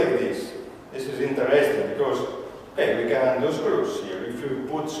 Case like this. This is interesting because, okay, we can undo screws here. If you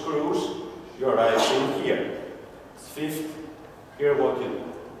put screws, you arrive in here. It's 5th, here what you do.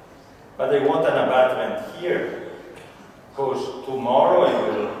 But I want an abutment here, because tomorrow I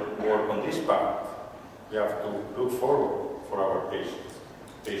will work on this part. We have to look forward for our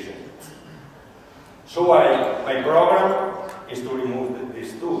patient. So my program is to remove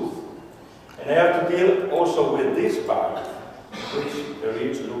this tooth. And I have to deal also with this part, which the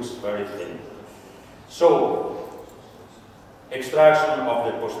ridge looks very thin. So, extraction of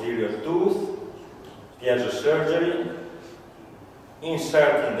the posterior tooth, piezosurgery,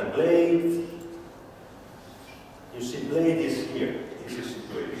 inserting the blade. You see, blade is here. This is the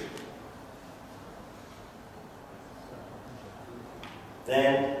situation.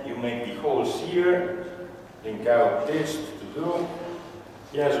 Then you make the holes here, link out this to do.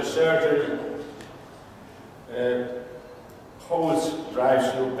 Yes, surgery. Holes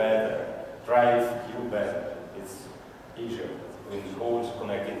drive you better. It's easier with holes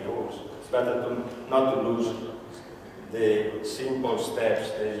connecting the holes. It's better not to lose the simple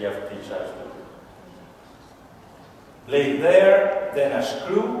steps that you have to teach us to do. Blade there, then a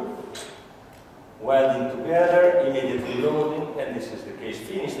screw, welding together, immediately loading, and this is the case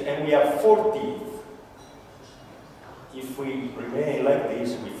finished. And we have 4 teeth. If we remain like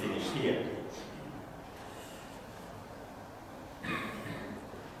this, we finish here.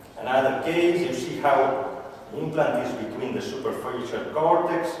 Another case, you see how the implant is between the superficial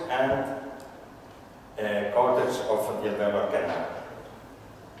cortex and cortex of the alveolar canal.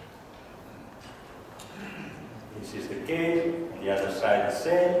 This is the case, on the other side the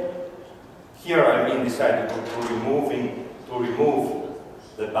same. Here I decided to remove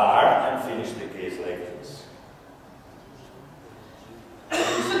the bar and finish the case like this.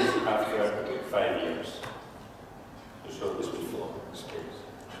 This is after 5 years. You saw this before, this case.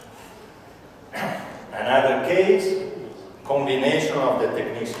 Another case, combination of the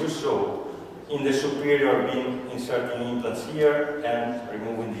techniques you saw. In the superior, being inserting implants here and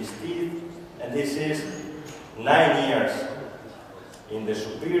removing these teeth. And this is 9 years in the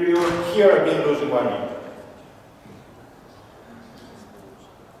superior. Here I've been losing 1 implant.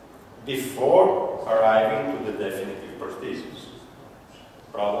 Before arriving to the definitive prosthesis.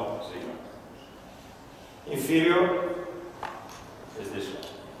 Problem 0. Inferior is this one.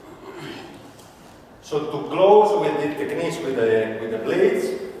 So to close with the techniques with the blades,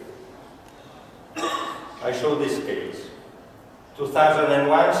 I show this case.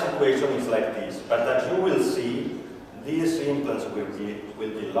 2001 situation is like this, but as you will see, these implants will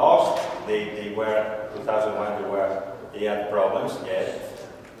be lost. They were 2001. They had problems yet,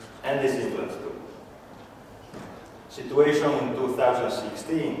 and these implants too. Situation in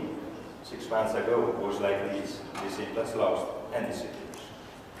 2016, 6 months ago, was like this. These implants lost, and this situation.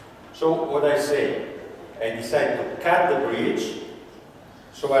 So what I say, I decide to cut the bridge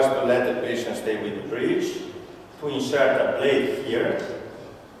so as to let the patient stay with the bridge, to insert a blade here.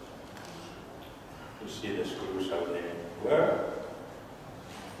 You see the screws how they were.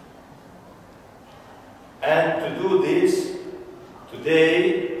 And to do this,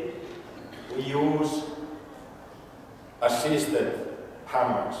 today we use assisted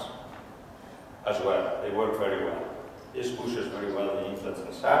hammers as well. They work very well. This pushes very well the implants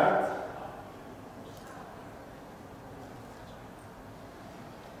inside.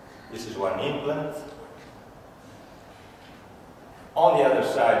 This is one implant. On the other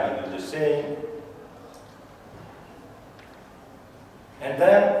side, we do the same. And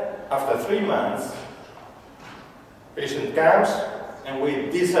then, after 3 months, patient comes and we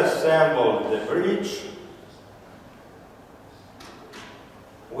disassemble the bridge.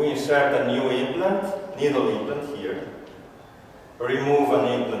 We insert a new implant, needle implant here. Remove an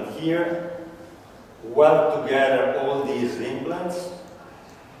implant here. Weld together all these implants.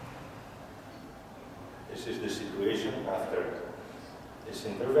 This is the situation after this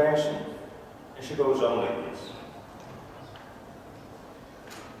intervention, and she goes on like this.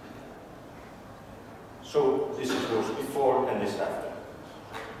 So this is goes before and this after.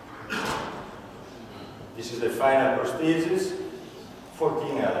 This is the final prosthesis,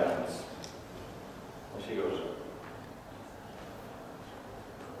 14 elements. And she goes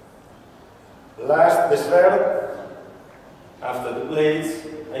on. Last dessert, after the blades,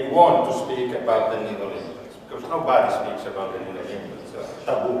 I want to speak about the needle implants, because nobody speaks about the needle implants.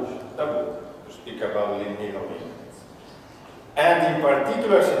 Taboo to speak about the needle implants. And in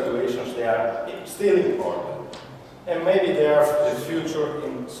particular situations, they are still important. And maybe they are the future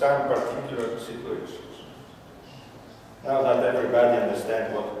in some particular situations. Now that everybody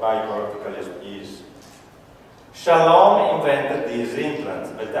understands what bicortical is. Shalom invented these implants,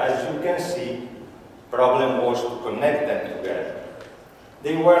 but as you can see, problem was to connect them together.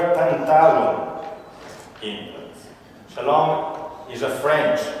 They were tantalum implants. Shalom is a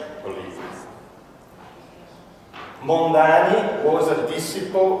French colleague. Mondani was a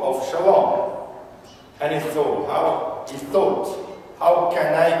disciple of Shalom, and he thought, how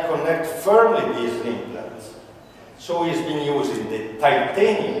can I connect firmly these implants? So he's been using the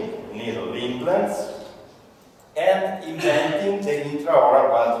titanium needle implants and inventing the intraoral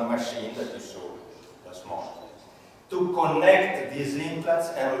welding machine that you saw this morning, to connect these implants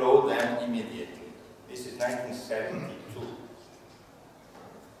and load them immediately. This is 1972.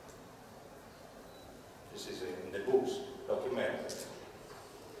 This is in the books, documented.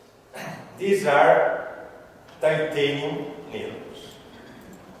 These are titanium needles.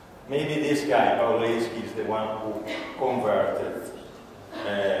 maybe this guy, Paulowski, is the one who converted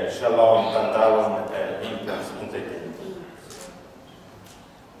shalom, tantalum implants into titanium.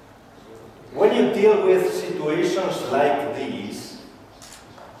 When you deal with situations like these,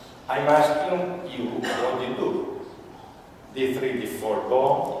 I'm asking you what you do. D3, D4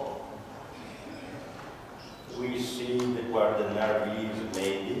 bone. We see where the nerve is,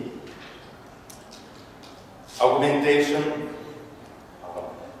 maybe. Augmentation,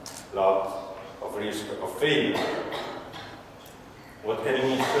 a lot of risk of failure. What can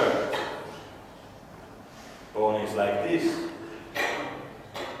you insert? Bone is like this,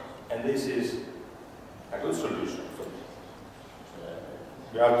 and this is a good solution for it.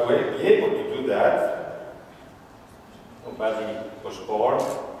 You have to be able to do that. Nobody was born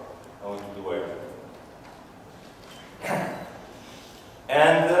knowing to do everything.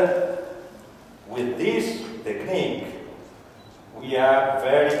 And with this technique, we have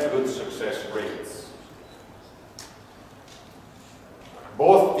very good success rates.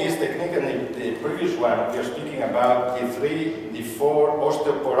 Both this technique and the previous one, we are speaking about D3, D4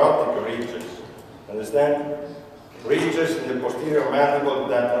 osteoporotic ridges. Understand? Ridges in the posterior mandible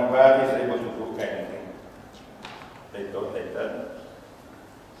that nobody is able to do anything. They don't like that.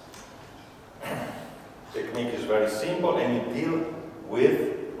 Technique is very simple, and you deal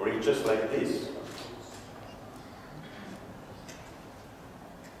with ridges like this.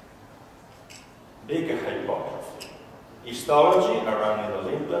 Big hypocrisy. Histology around needle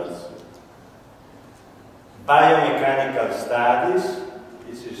implants. Biomechanical studies.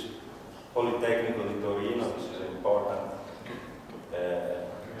 This is Politecnico di Torino. This is an important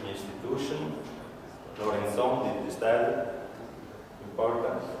institution. Lorenzon did the study.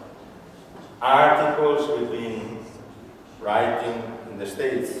 Important. Articles we've been writing in the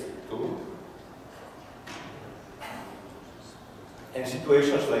States too. And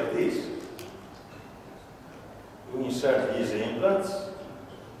situations like this, you insert these implants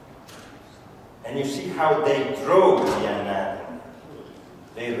and you see how they draw the anatomy.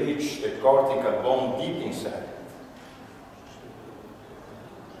 They reach the cortical bone deep inside.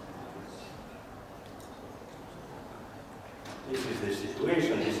 This is the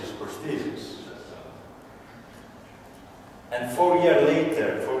situation, this is prosthesis. And 4 years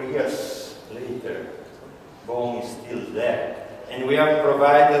later, bone is still there. And we have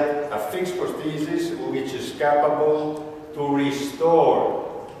provided a fixed prosthesis which is capable to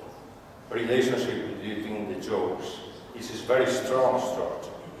restore relationship between the jaws. This is very strong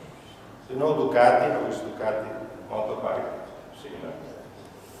structure. You know Ducati, who is Ducati motorbike? Similar.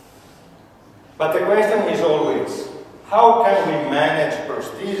 But the question is always, how can we manage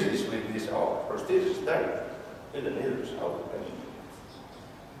prosthesis with this? Oh, prosthesis there, with the needles, how can we?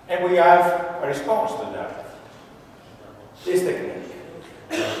 And we have a response to that. This technique.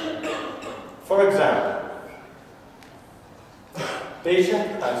 For example,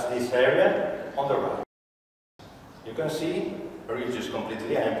 patient has this area on the right. You can see the ridge is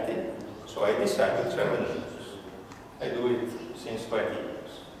completely empty, so I decided to have the needles. I do it since 20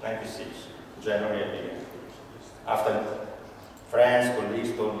 years, 96, January every year. After friends,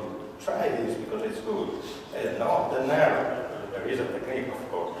 colleagues told me, try this because it's good. I said, no, the nerve. There is a technique,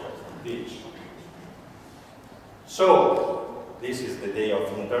 of course, teach. So, this is the day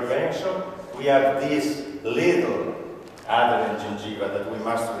of intervention. We have this little adherent gingiva that we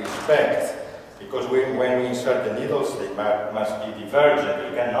must respect, because when we insert the needles, they must be divergent.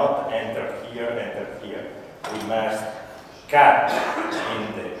 We cannot enter here. We must cut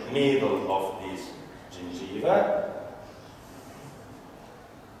in the middle of this gingiva,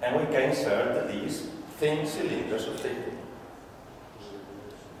 and we can insert these thin cylinders of titanium.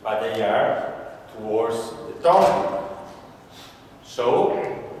 But they are towards the tongue. So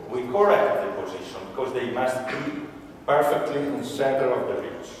we correct the position because they must be perfectly in the center of the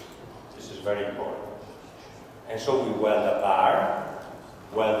ridge. This is very important. And so we weld a bar.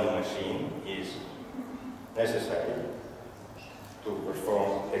 Welding machine is necessary to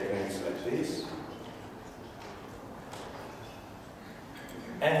perform techniques like this.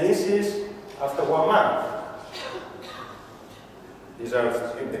 And this is after 1 month. These are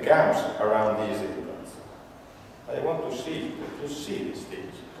the gums around these implants. I want to see these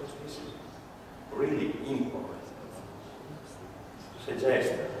things, because this is really important.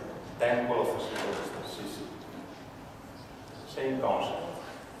 Suggest temple of physical. Same concept.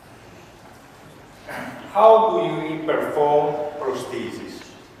 How do we perform prosthesis?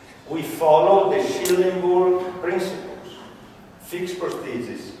 We follow the Schillenburg principles. Fixed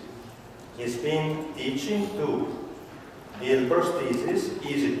prosthesis. He's been teaching to build prosthesis,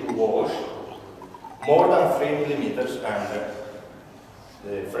 easy to wash, more than 3 millimeters under.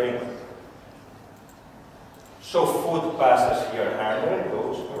 the framework. So food passes here under,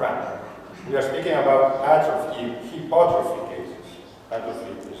 goes around. We are speaking about atrophy, hypotrophy cases.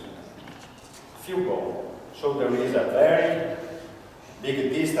 Atrophy is few bone. So there is a very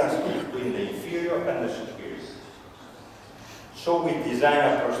big distance between the inferior and the superior. So we design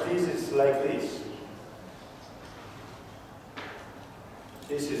a prosthesis like this.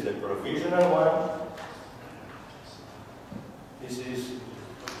 This is the provisional one. This is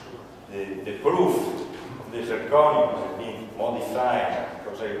the proof of the zirconium being modified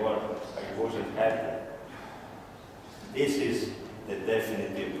because I wasn't happy. This is the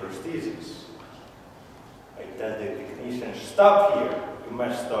definitive prosthesis. I tell the technician, stop here. You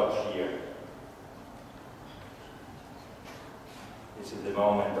must stop here. This is the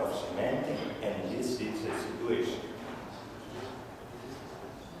moment of cementing, and this is the situation.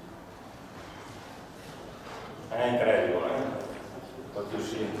 Incredible, eh? What you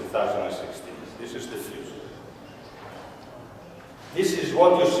see in 2016. This is the future. This is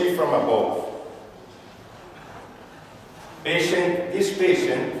what you see from above. This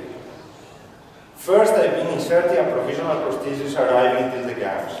patient, first I've been inserting a provisional prosthesis arriving till the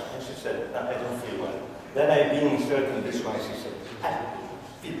gums. And she said, no, I don't feel well. Then I've been inserting this one, she said, I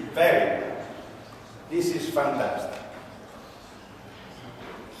feel very well. This is fantastic.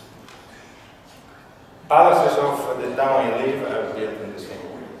 Palaces of the town I live are built in the same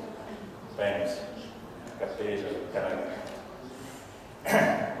way. Venice, Capesa, Canada.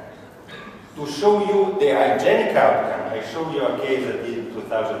 To show you the hygienic outcome, I show you a case I did in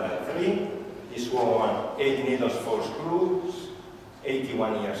 2003. This woman, 8 needles, 4 screws,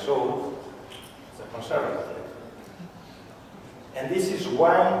 81 years old. It's a conservative. And this is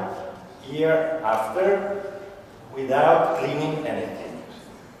 1 year after, without cleaning anything.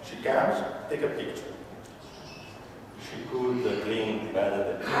 She comes, take a picture. She could clean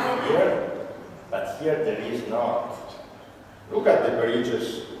better than here, but here there is not. Look at the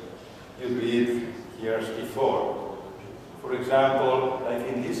bridges you did years before. For example, like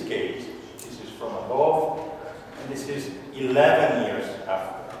in this case, this is from above, and this is 11 years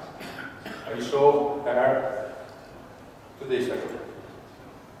after. I saw her 2 days ago.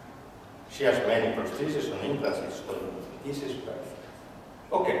 She has many prostheses and implants installed. This is perfect.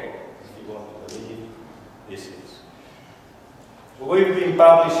 Okay, if you want to believe, this is. We've been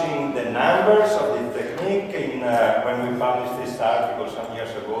publishing the numbers of the technique when we published this article some years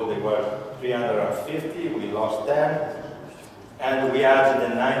ago. They were 350, we lost 10, and we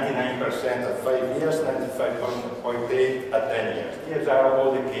added the 99% at 5 years, 95.8 at 10 years. These are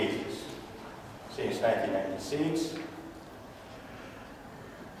all the cases since 1996.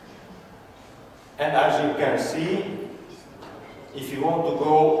 And as you can see, if you want to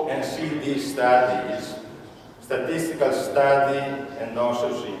go and see these studies, statistical study and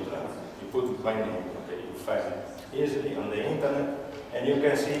nociceptive implant. You put my name, okay, you find it easily on the internet, and you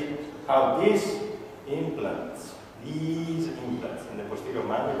can see how these implants in the posterior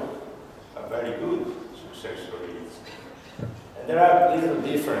mandible are very good success rates. And there are little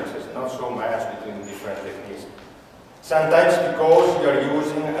differences, not so much between different techniques. Sometimes because you are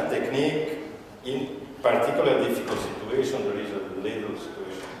using a technique in particularly difficult situation, there is a little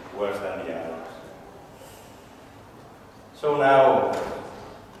situation worse than the others. So now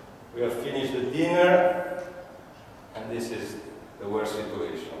we have finished the dinner, and this is the worst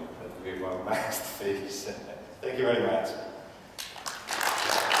situation that we must face. Thank you very much.